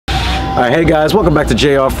Alright, hey guys, welcome back to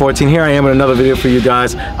JR14. Here I am with another video for you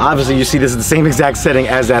guys. Obviously, you see this is the same exact setting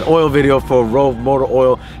as that oil video for Rove Motor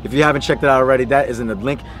Oil. If you haven't checked it out already, that is in the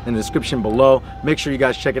link in the description below. Make sure you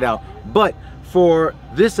guys check it out. But for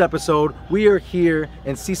this episode, we are here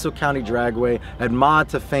in Cecil County Dragway at Mod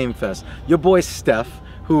to Fame Fest. Your boy Steph,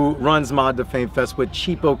 who runs Mod to Fame Fest with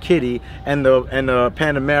Cheapo Kitty and the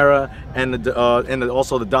Panamera and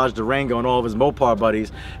also the Dodge Durango and all of his Mopar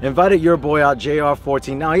buddies, invited your boy out,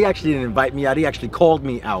 JR14. Now, he actually didn't invite me out, he actually called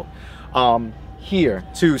me out here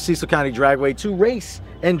to Cecil County Dragway to race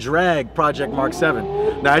and drag Project Mark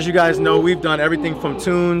 7. Now, as you guys know, we've done everything from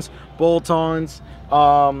tunes, bolt-ons,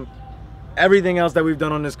 everything else that we've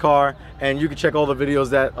done on this car, and you can check all the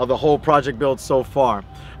videos of the whole project build so far.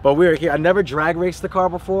 But we're here. I never drag raced the car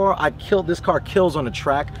before. This car kills on the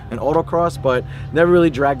track in autocross, but never really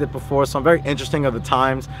dragged it before, so I'm very interesting of the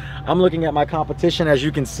times. I'm looking at my competition, as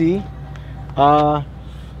you can see,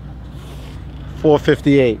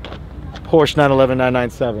 458 Porsche 911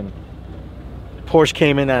 997, Porsche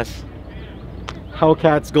Cayman S,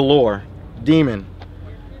 Hellcats galore, Demon,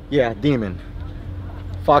 yeah, Demon,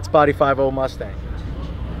 Fox Body 50 Mustang,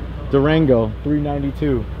 Durango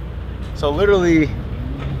 392. So literally,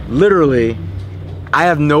 I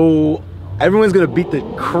have no, everyone's gonna beat the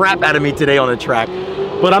crap out of me today on the track,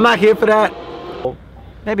 but I'm not here for that.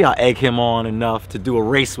 Maybe I'll egg him on enough to do a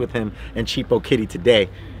race with him and Cheapo Kitty today.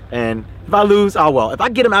 And if I lose, oh well. If I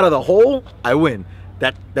get him out of the hole, I win.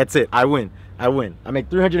 That's it, I win. I make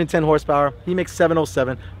 310 horsepower, he makes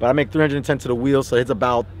 707, but I make 310 to the wheel, so it's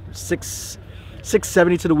about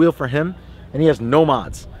 670 to the wheel for him, and he has no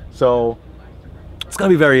mods. So it's gonna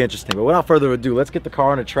be very interesting. But without further ado, let's get the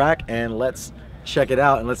car on the track and let's check it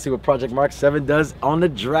out and let's see what Project Mark 7 does on the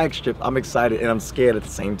drag strip. I'm excited and I'm scared at the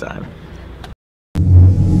same time.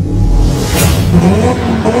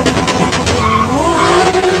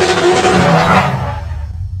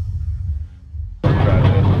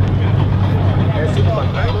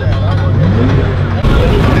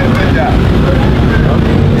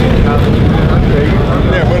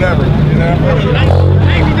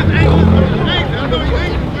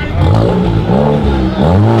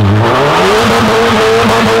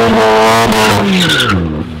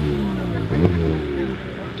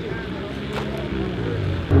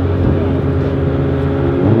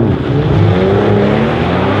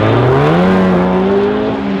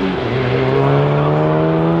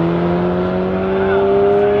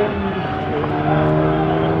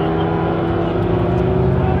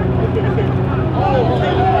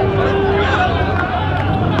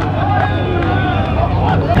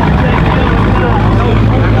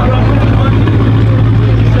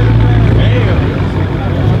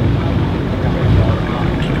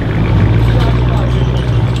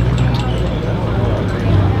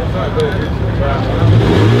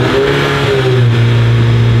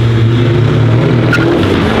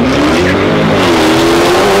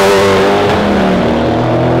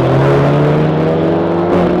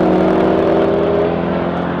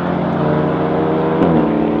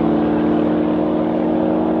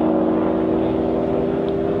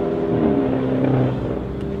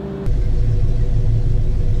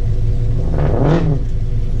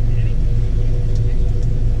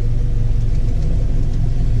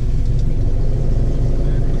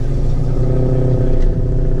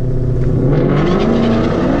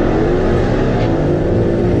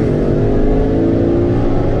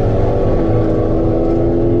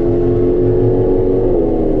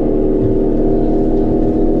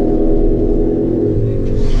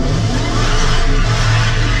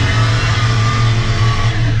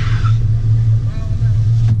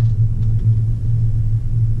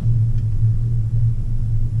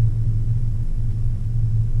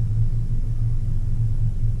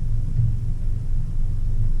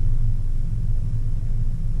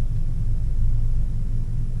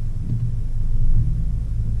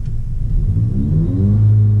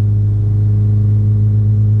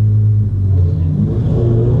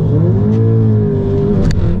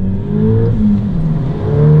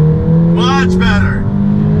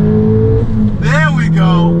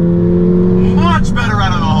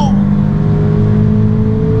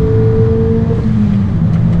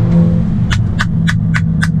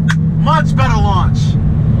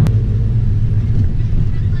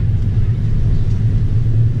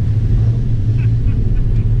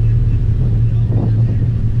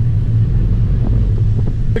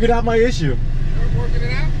 Figured out my issue. You're working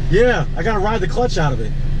it out? Yeah, I gotta ride the clutch out of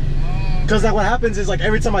it. Because what happens is, like,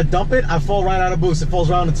 every time I dump it, I fall right out of boost. It falls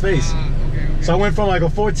right on its face. Okay. So I went from like a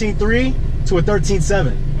 14.3 to a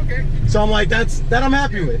 13.7. Okay. So I'm like, that I'm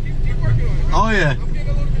happy with. Keep working on it. Oh yeah. I'm getting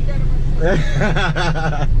a little bit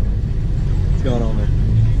better.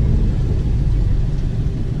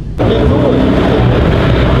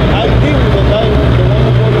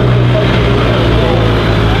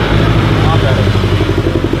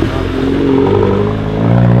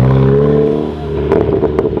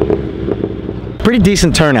 pretty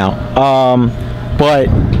decent turnout. But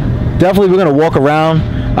definitely we're gonna walk around.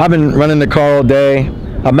 I've been running the car all day.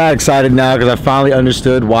 I'm mad excited now because I finally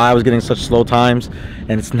understood why I was getting such slow times.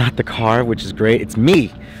 And it's not the car, which is great. It's me,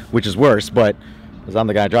 which is worse, but because I'm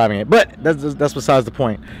the guy driving it. But that's besides the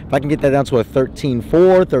point. If I can get that down to a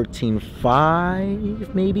 13.4,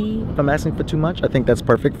 13.5 maybe, if I'm asking for too much, I think that's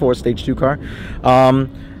perfect for a stage 2 car. And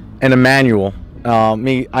a manual. I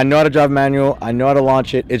know how to drive manual. I know how to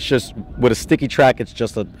launch it. It's just with a sticky track, it's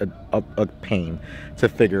just a pain to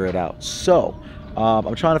figure it out. So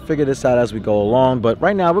I'm trying to figure this out as we go along. But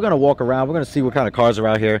right now we're gonna walk around. We're gonna see what kind of cars are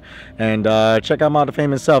out here and check out Mod Fame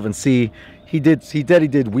himself and see. He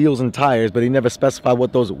did wheels and tires, but he never specified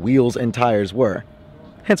what those wheels and tires were.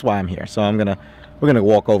 Hence why I'm here. So we're gonna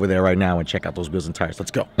walk over there right now and check out those wheels and tires. Let's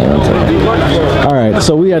go. All right,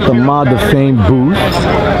 so we at the Mod Fame booth,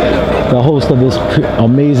 the host of this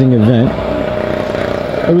amazing event.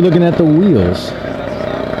 And we're looking at the wheels.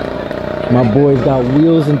 My boy's got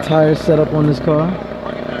wheels and tires set up on this car.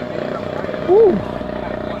 Woo.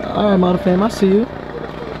 All right, Mod Fame, I see you.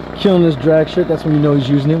 Killing this drag shit. That's when you know he's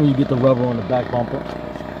using it, when you get the rubber on the back bumper.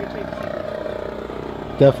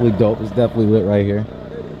 Definitely dope. It's definitely lit right here.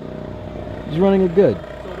 He's running it good.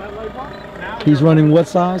 He's running what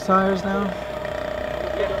size tires now?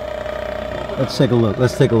 Let's take a look.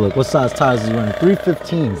 Let's take a look. What size tires is he running?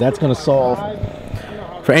 315s. That's going to solve.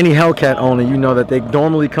 For any Hellcat owner, you know that they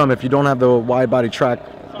normally come, if you don't have the wide body track,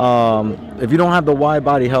 if you don't have the wide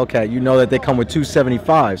body Hellcat, you know that they come with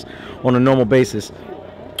 275s on a normal basis.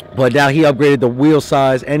 But now he upgraded the wheel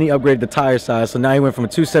size and he upgraded the tire size. So now he went from a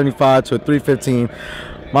 275 to a 315.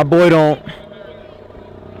 My boy don't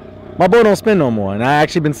spin no more. And I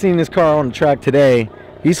actually been seeing this car on the track today.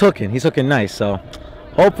 He's hooking nice. So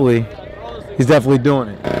hopefully he's definitely doing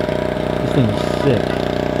it. This thing is sick.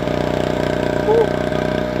 Woo.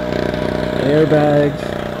 Airbags,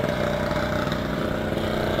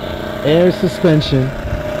 air suspension.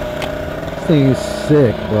 This thing is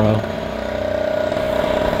sick, bro.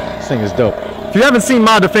 Thing is dope. If you haven't seen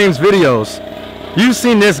Mod Fame's videos, you've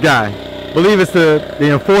seen this guy. Believe it's the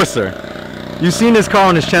Enforcer. You've seen this car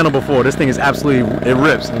on his channel before. This thing is absolutely, it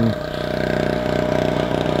rips. And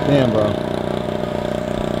damn, bro,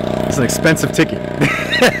 it's an expensive ticket.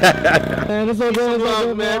 Man, it's all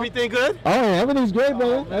good, man. Everything good? Oh yeah, everything's great,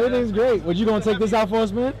 bro. Everything's great. What, you gonna take this out for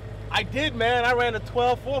us, man? I did, man. I ran a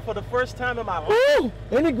 12.4 for the first time in my life. Woo!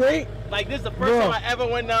 Isn't it great? Like, this is the first time I ever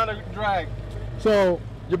went down a drag. So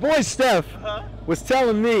your boy Steph was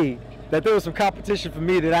telling me that there was some competition for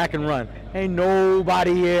me that I can run. Ain't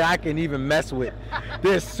nobody here I can even mess with.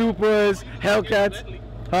 There's Supras, Hellcats.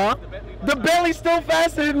 Huh? The Bentley's still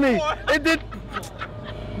faster than me. It did.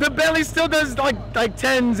 The Bentley still does like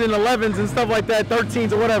 10s and 11s and stuff like that,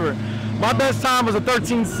 13s or whatever. My best time was a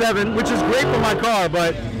 13.7, which is great for my car,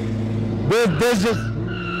 but there's just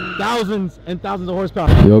thousands and thousands of horsepower.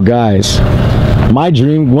 Yo guys,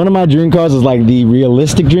 one of my dream cars is like the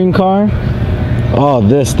realistic dream car. Oh,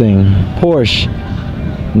 this thing, Porsche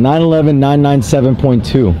 911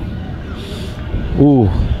 997.2. Ooh,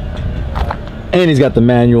 and he's got the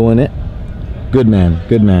manual in it. Good man,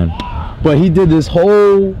 good man. But he did this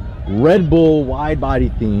whole Red Bull wide body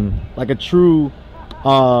theme, like a true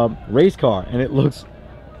race car, and it looks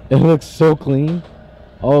so clean.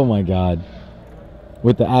 Oh my god,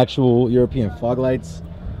 with the actual European fog lights.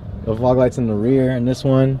 The fog lights in the rear, and this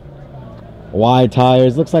one, wide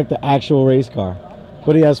tires, looks like the actual race car.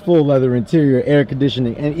 But he has full leather interior, air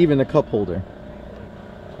conditioning, and even a cup holder.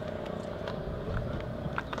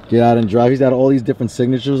 Get out and drive. He's got all these different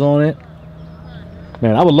signatures on it.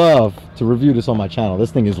 Man, I would love to review this on my channel.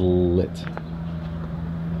 This thing is lit.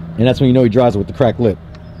 And that's when you know he drives it with the cracked lip.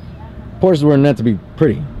 Porsches were meant to be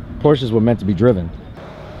pretty. Porsches were meant to be driven.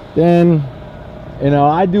 Then, you know,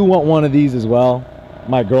 I do want one of these as well.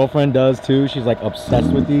 My girlfriend does too. She's like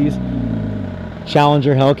obsessed with these.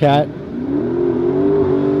 Challenger Hellcat.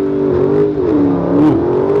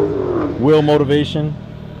 Ooh. Wheel motivation.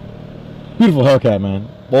 Beautiful Hellcat, man.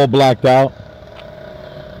 All blacked out.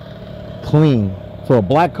 Clean. For a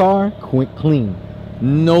black car, clean.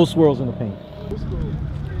 No swirls in the paint.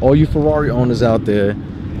 All you Ferrari owners out there,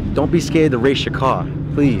 don't be scared to race your car,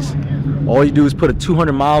 please. All you do is put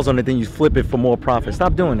 200 miles on it, then you flip it for more profit.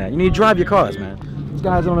 Stop doing that. You need to drive your cars, man. This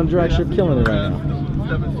guy's on a drag strip killing it right now.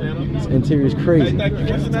 This interior is crazy.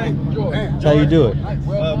 That's how you do it.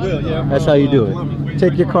 That's how you do it.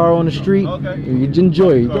 Take your car on the street, you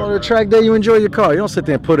enjoy it. You go to a track day, you enjoy your car. You don't sit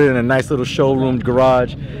there and put it in a nice little showroom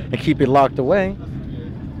garage and keep it locked away.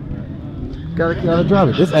 Gotta drive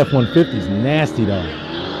it. This F-150 is nasty though.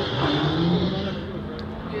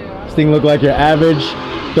 This thing look like your average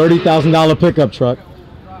 $30,000 pickup truck.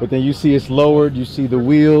 But then you see it's lowered. You see the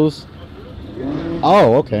wheels.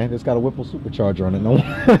 Oh, okay. It's got a Whipple supercharger on it. No.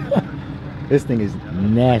 This thing is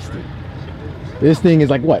nasty. This thing is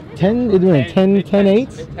like what? 10? It's doing 10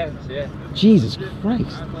 8s? Yeah. Jesus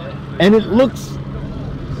Christ. And it looks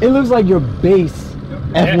like your base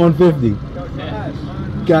F-150.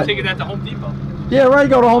 Got Taking that to Home Depot. Yeah, right.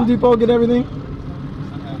 Go to Home Depot, get everything.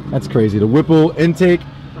 That's crazy. The Whipple intake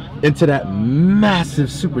into that massive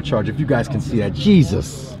supercharger. If you guys can see that,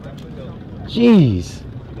 Jesus, jeez.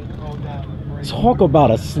 Talk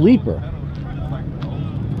about a sleeper.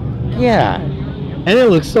 Yeah, and it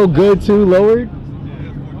looks so good too, lowered.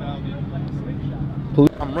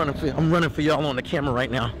 I'm running for y'all on the camera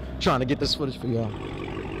right now, trying to get this footage for y'all.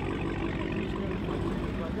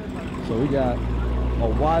 So we got a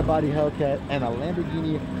wide-body Hellcat and a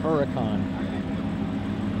Lamborghini Huracan.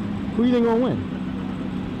 Who you think gonna win?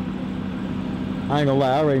 I ain't gonna lie,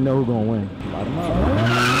 I already know who's gonna win. Light 'em up.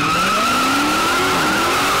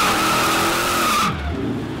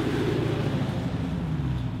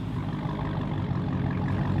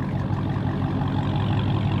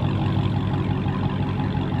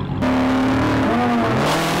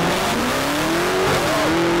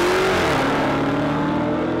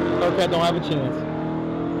 Okay, don't have a chance.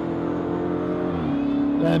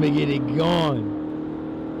 Let me get it going.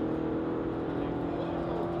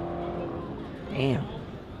 Damn.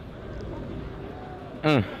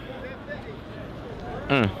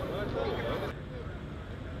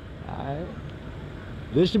 Alright.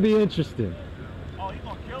 This should be interesting. Oh, he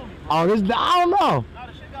gonna kill me. Oh, this, I don't know. Nah,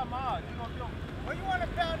 the shit got mods. He gonna kill me. Where you want to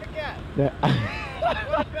pound the gap? Yeah. You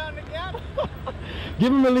want to pound the gap?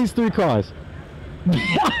 Give him at least 3 cars.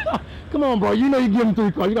 Come on, bro. You know you give him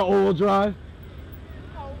 3 cars. You got all-wheel drive.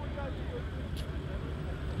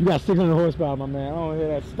 You got 600 horsepower, my man. I don't hear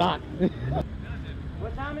that stock.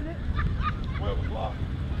 What time is it? 12 o'clock.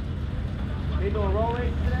 They doing roll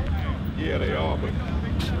race today? Yeah, they are, but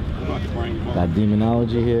I'm about to bring them up. Got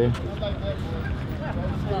Demonology here.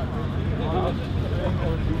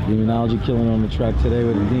 Demonology killing on the track today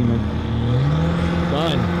with a demon.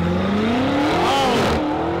 Done.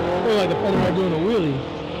 Oh! Feel like the feather right doing a wheelie.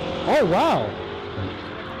 Oh, wow.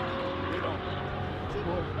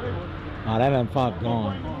 Oh, that M5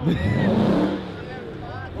 gone.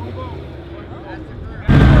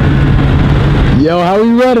 Yo, how we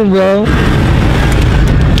running, bro?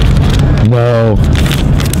 No.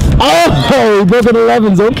 Oh, broke at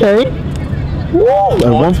 11s, okay. Woo,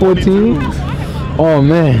 at 114. Oh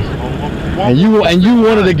man. And you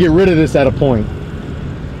wanted to get rid of this at a point.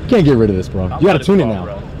 You can't get rid of this, bro. You gotta tune it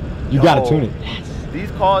now. You gotta tune it.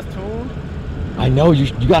 These cars tuned? I know you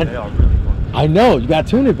gotta. They are really fun. I know you gotta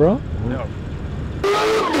tune it, bro. They are.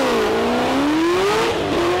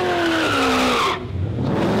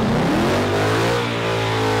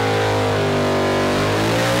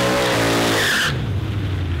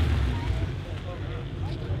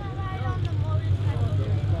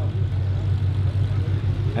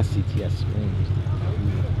 SCTS screams.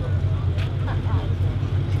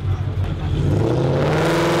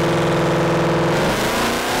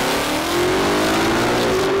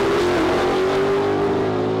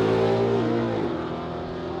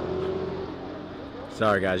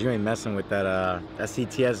 Sorry guys, you ain't messing with that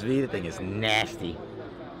CTSV. The thing is nasty.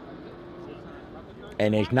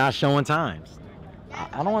 And it's not showing times.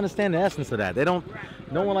 I don't understand the essence of that. They don't,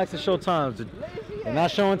 no one likes to show times. They're not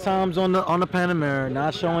showing times on the Panamera,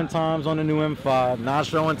 not showing times on the new M5, not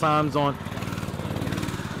showing times on,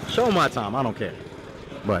 show my time, I don't care.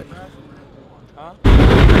 But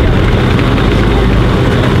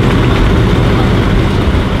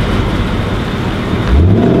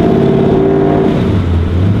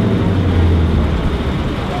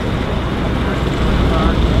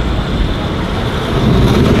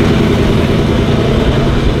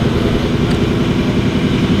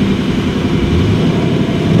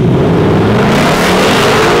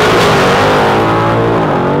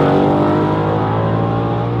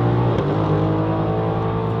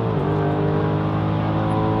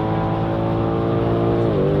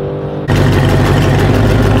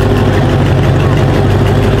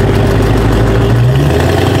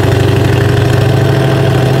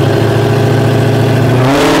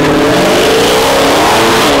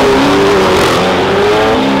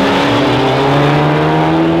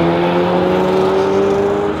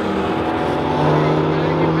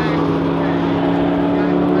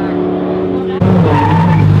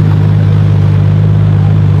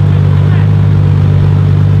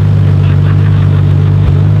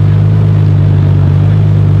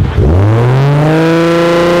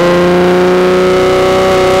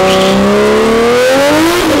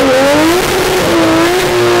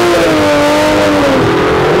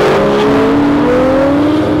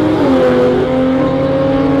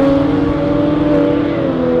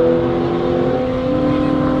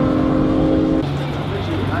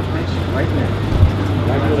Right there.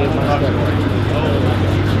 Right where there's my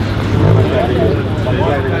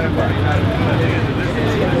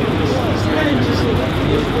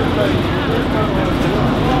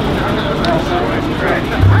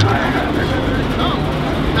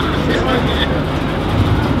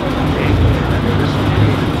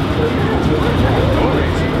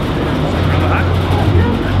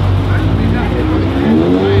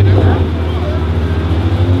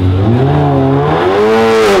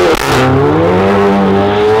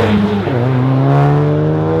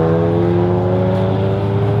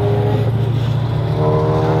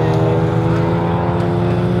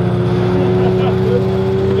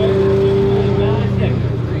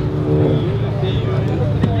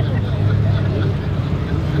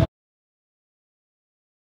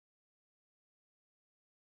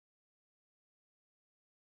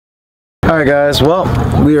Alright guys, well,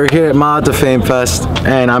 we are here at Mod to Fame Fest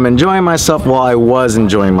and I'm enjoying myself while I was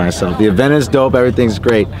enjoying myself. The event is dope, everything's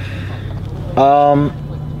great. I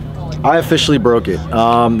officially broke it.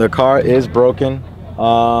 The car is broken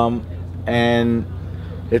and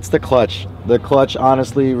it's the clutch. The clutch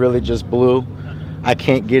honestly really just blew. I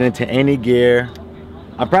can't get into any gear.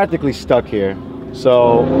 I'm practically stuck here.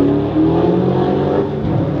 So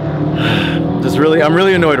I'm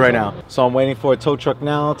really annoyed right now. So I'm waiting for a tow truck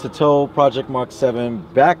now to tow Project Mark 7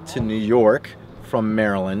 back to New York from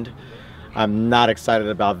Maryland. I'm not excited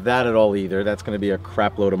about that at all either. That's gonna be a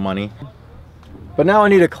crap load of money. But now I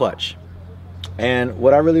need a clutch. And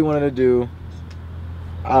what I really wanted to do,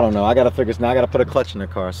 I don't know, I gotta figure this now. I gotta put a clutch in the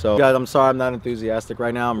car. So guys, I'm sorry I'm not enthusiastic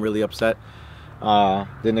right now. I'm really upset.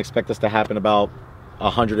 Didn't expect this to happen about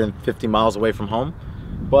 150 miles away from home.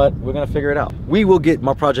 But we're gonna figure it out. We will get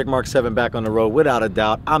my Project Mark 7 back on the road without a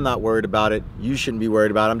doubt. I'm not worried about it. You shouldn't be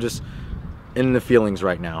worried about it. I'm just in the feelings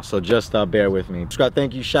right now. So just bear with me. Scott,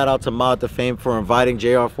 thank you. Shout out to Mod to Fame for inviting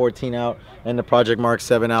JR14 out and the Project Mark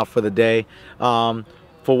 7 out for the day. For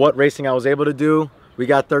what racing I was able to do, we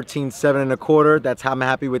got 13.7 1/4. That's how I'm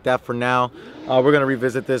happy with that for now. We're gonna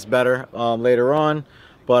revisit this better later on.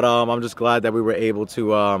 But I'm just glad that we were able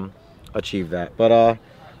to achieve that. But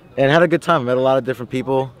and had a good time. Met a lot of different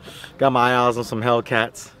people. Got my eyes on some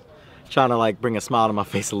Hellcats. Trying to like bring a smile to my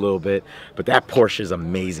face a little bit. But that Porsche is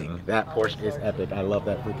amazing. That Porsche is epic. I love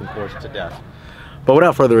that freaking Porsche to death. But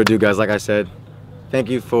without further ado, guys, like I said, thank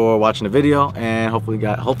you for watching the video, and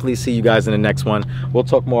hopefully see you guys in the next one. We'll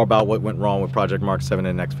talk more about what went wrong with Project Mark 7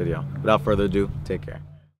 in the next video. Without further ado, take care.